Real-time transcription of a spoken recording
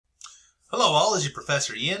Hello all, this is your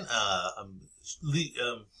Professor Ian. I'm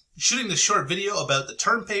shooting this short video about the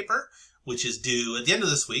term paper, which is due at the end of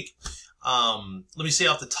this week. Let me say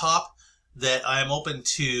off the top that I am open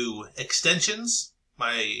to extensions.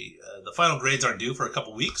 The final grades aren't due for a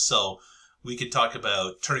couple weeks, so we could talk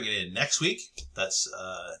about turning it in next week. That's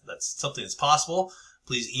something that's possible.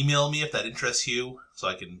 Please email me if that interests you, so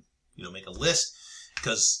I can make a list.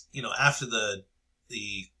 Because after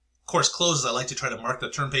the course closes, I like to try to mark the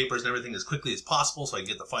term papers and everything as quickly as possible so I can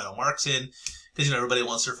get the final marks in. Because everybody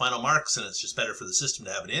wants their final marks, and it's just better for the system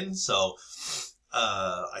to have it in. So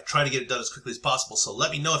I try to get it done as quickly as possible. So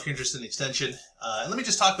let me know if you're interested in extension. And let me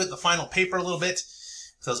just talk about the final paper a little bit.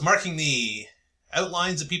 So I was marking the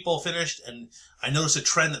outlines that people finished, and I noticed a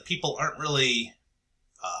trend that people aren't really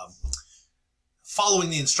following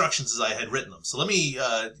the instructions as I had written them. So let me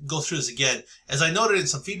go through this again. As I noted in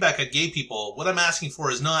some feedback I gave people, what I'm asking for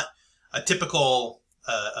is not a typical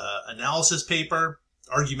analysis paper,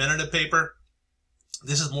 argumentative paper.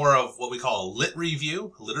 This is more of what we call a lit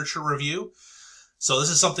review, literature review. So this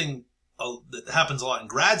is something that happens a lot in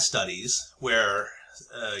grad studies where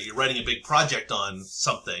you're writing a big project on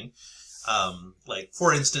something. Like,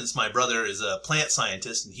 for instance, my brother is a plant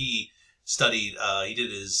scientist, and he studied, he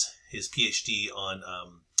did his PhD on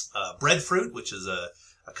breadfruit, which is a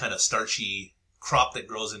kind of starchy crop that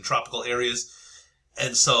grows in tropical areas.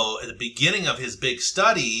 And so at the beginning of his big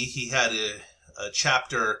study, he had a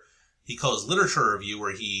chapter he calls literature review,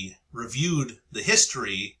 where he reviewed the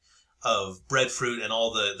history of breadfruit and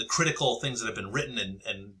all the critical things that have been written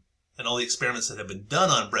and all the experiments that have been done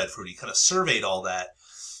on breadfruit. He kind of surveyed all that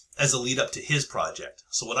as a lead up to his project.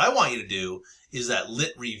 So what I want you to do is that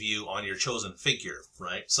lit review on your chosen figure,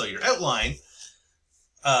 right? So your outline,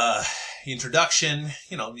 introduction,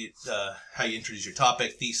 how you introduce your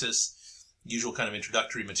topic, thesis, usual kind of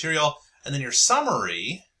introductory material, and then your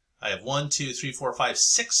summary. I have 1, 2, 3, 4, 5,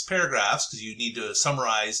 6 paragraphs, because you need to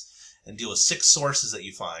summarize and deal with 6 sources that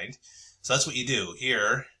you find. So that's what you do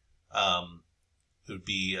here. It would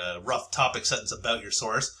be a rough topic sentence about your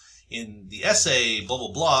source. In the essay, blah,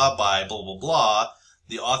 blah, blah, by blah, blah, blah,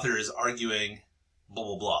 the author is arguing blah,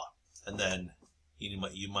 blah, blah. And then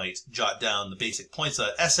you might jot down the basic points of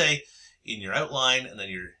that essay in your outline, and then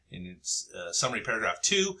in your summary paragraph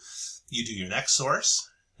 2, you do your next source.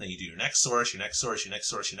 Then you do your next source, your next source, your next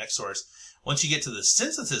source, your next source. Once you get to the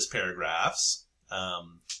synthesis paragraphs, I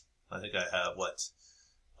think I have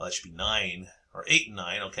that should be 9, or 8 and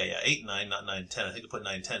 9. Okay, yeah, 8 and 9, not 9 and 10. I think I put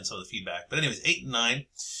 9 and 10 in some of the feedback. But anyways, 8 and 9.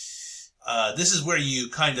 This is where you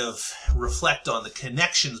kind of reflect on the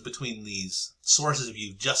connections between these sources that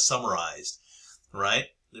you've just summarized, right?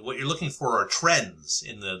 What you're looking for are trends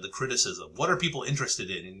in the criticism. What are people interested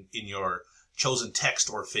in your chosen text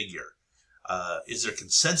or figure? Is there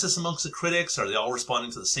consensus amongst the critics? Are they all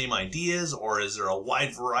responding to the same ideas? Or is there a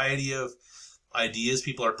wide variety of ideas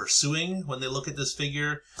people are pursuing when they look at this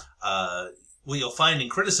figure? What you'll find in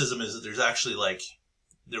criticism is that there's actually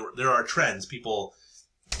there are trends. People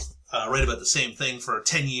write about the same thing for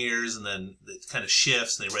 10 years, and then it kind of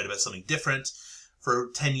shifts, and they write about something different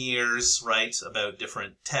for 10 years, right, about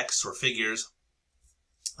different texts or figures.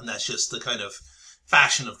 And that's just the kind of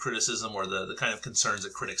fashion of criticism, or the kind of concerns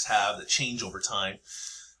that critics have that change over time.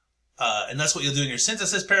 And that's what you'll do in your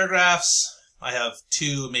synthesis paragraphs. I have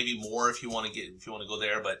 2, maybe more if you want to go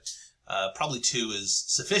there, but probably 2 is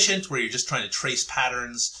sufficient, where you're just trying to trace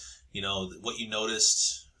patterns, what you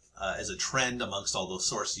noticed as a trend amongst all those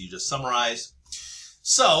sources you just summarized.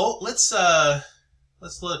 So let's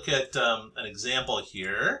look at an example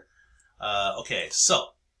here. Okay,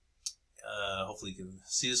 so hopefully you can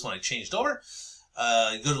see this one I changed over.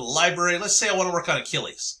 Go to the library. Let's say I want to work on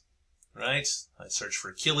Achilles, right? I search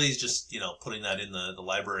for Achilles, just putting that in the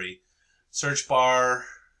library search bar.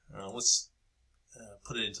 Let's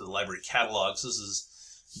put it into the library catalogs. This is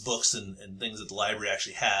books and things that the library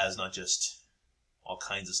actually has, not just all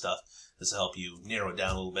kinds of stuff. This will help you narrow it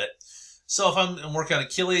down a little bit. So if I'm working on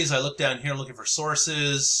Achilles, I look down here, I'm looking for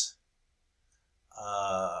sources.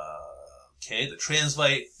 Okay, the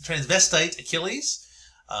transvestite Achilles.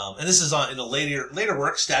 And this is in a later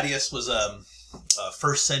work. Statius was a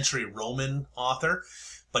 1st century Roman author,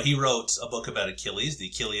 but he wrote a book about Achilles, the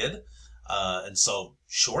Achilleid. And so,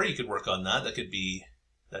 sure, you could work on that. That could be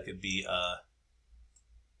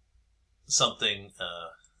something.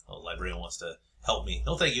 The librarian wants to help me.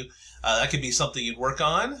 No, thank you. That could be something you'd work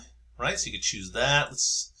on, right? So you could choose that. And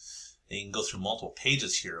you can go through multiple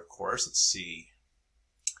pages here, of course. Let's see.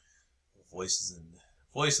 Voice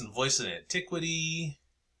in Antiquity.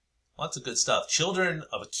 Lots of good stuff. Children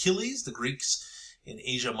of Achilles, the Greeks in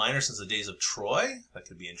Asia Minor since the days of Troy. That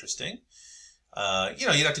could be interesting.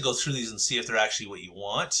 You'd have to go through these and see if they're actually what you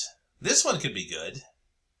want. This one could be good.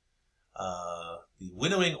 The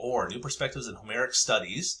Winnowing Ore, New Perspectives in Homeric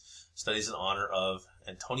Studies. Studies in honor of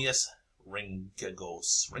Antonius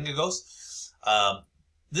Ringagos.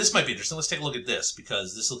 This might be interesting. Let's take a look at this,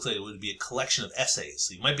 because this looks like it would be a collection of essays.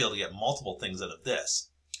 So you might be able to get multiple things out of this.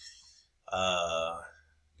 Oh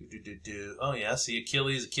yeah, see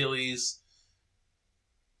Achilles.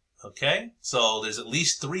 Okay, so there's at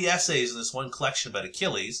least 3 essays in this one collection about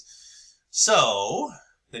Achilles. So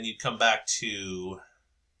then you'd come back to,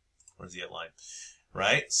 where's the outline?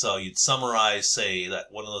 Right? So you'd summarize, say,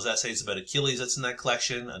 that one of those essays about Achilles that's in that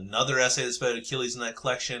collection, another essay that's about Achilles in that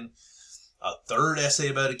collection, a third essay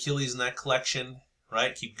about Achilles in that collection,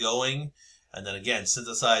 right? Keep going. And then again,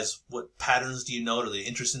 synthesize what patterns do you note? Are they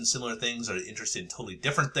interested in similar things? Are they interested in totally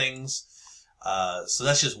different things? So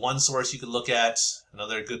that's just one source you could look at.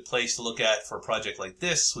 Another good place to look at for a project like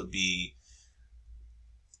this would be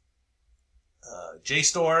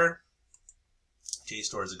JSTOR.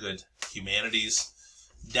 JSTOR is a good humanities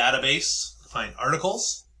database to find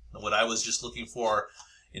articles. And what I was just looking for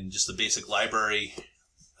in just the basic library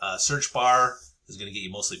search bar is going to get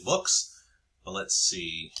you mostly books. But let's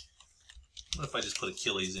see. What if I just put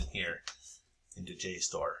Achilles in here into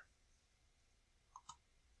JSTOR?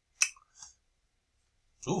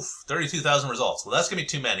 Oof, 32,000 results. Well, that's going to be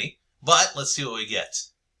too many, but let's see what we get.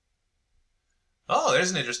 Oh,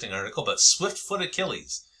 there's an interesting article about swift-foot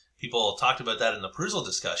Achilles. People talked about that in the Perusal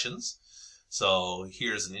discussions. So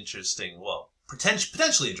here's an interesting, well,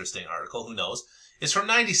 potentially interesting article, who knows. It's from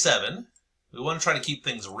 97. We want to try to keep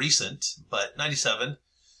things recent, but 97.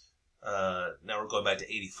 Now we're going back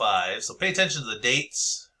to 85. So pay attention to the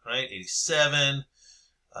dates, right? 87,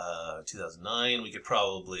 2009. We could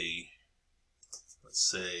probably, let's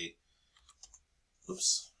say,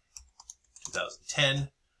 oops, 2010.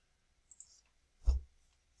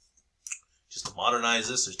 Just to modernize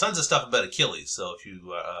this. There's tons of stuff about Achilles. So if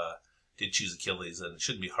you did choose Achilles, then it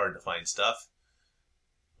shouldn't be hard to find stuff.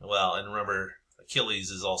 Well, and remember, Achilles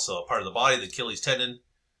is also a part of the body, the Achilles tendon.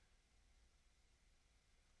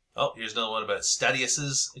 Oh, here's another one about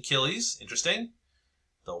Statius's Achilles. Interesting.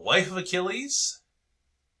 The wife of Achilles.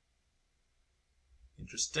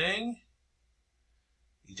 Interesting.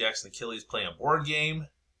 Ajax and Achilles playing a board game.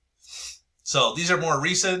 So these are more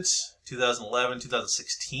recent. 2011,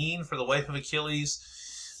 2016 for the wife of Achilles.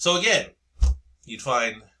 So again, you'd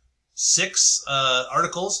find 6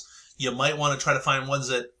 articles. You might want to try to find ones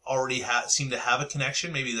that already seem to have a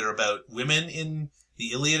connection. Maybe they're about women in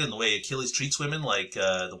the Iliad and the way Achilles treats women, like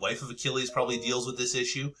the wife of Achilles probably deals with this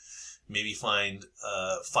issue. Maybe find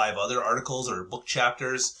 5 other articles or book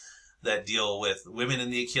chapters that deal with women in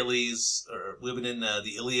the Achilles, or women in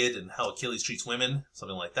the Iliad and how Achilles treats women,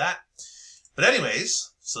 something like that. But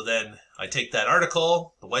anyways, so then I take that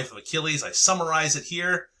article, the wife of Achilles, I summarize it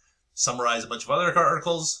here, summarize a bunch of other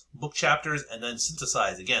articles, book chapters, and then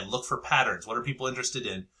synthesize. Again, look for patterns. What are people interested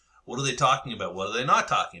in? What are they talking about? What are they not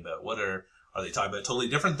talking about? Are they talking about totally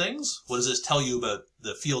different things? What does this tell you about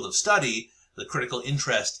the field of study, the critical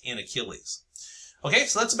interest in Achilles? Okay,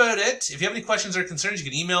 so that's about it. If you have any questions or concerns,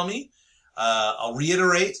 you can email me. I'll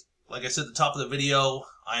reiterate, like I said at the top of the video,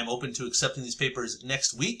 I am open to accepting these papers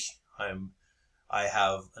next week. I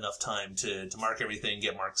have enough time to mark everything,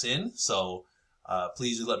 get marks in, so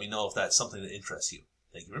please do let me know if that's something that interests you.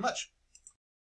 Thank you very much.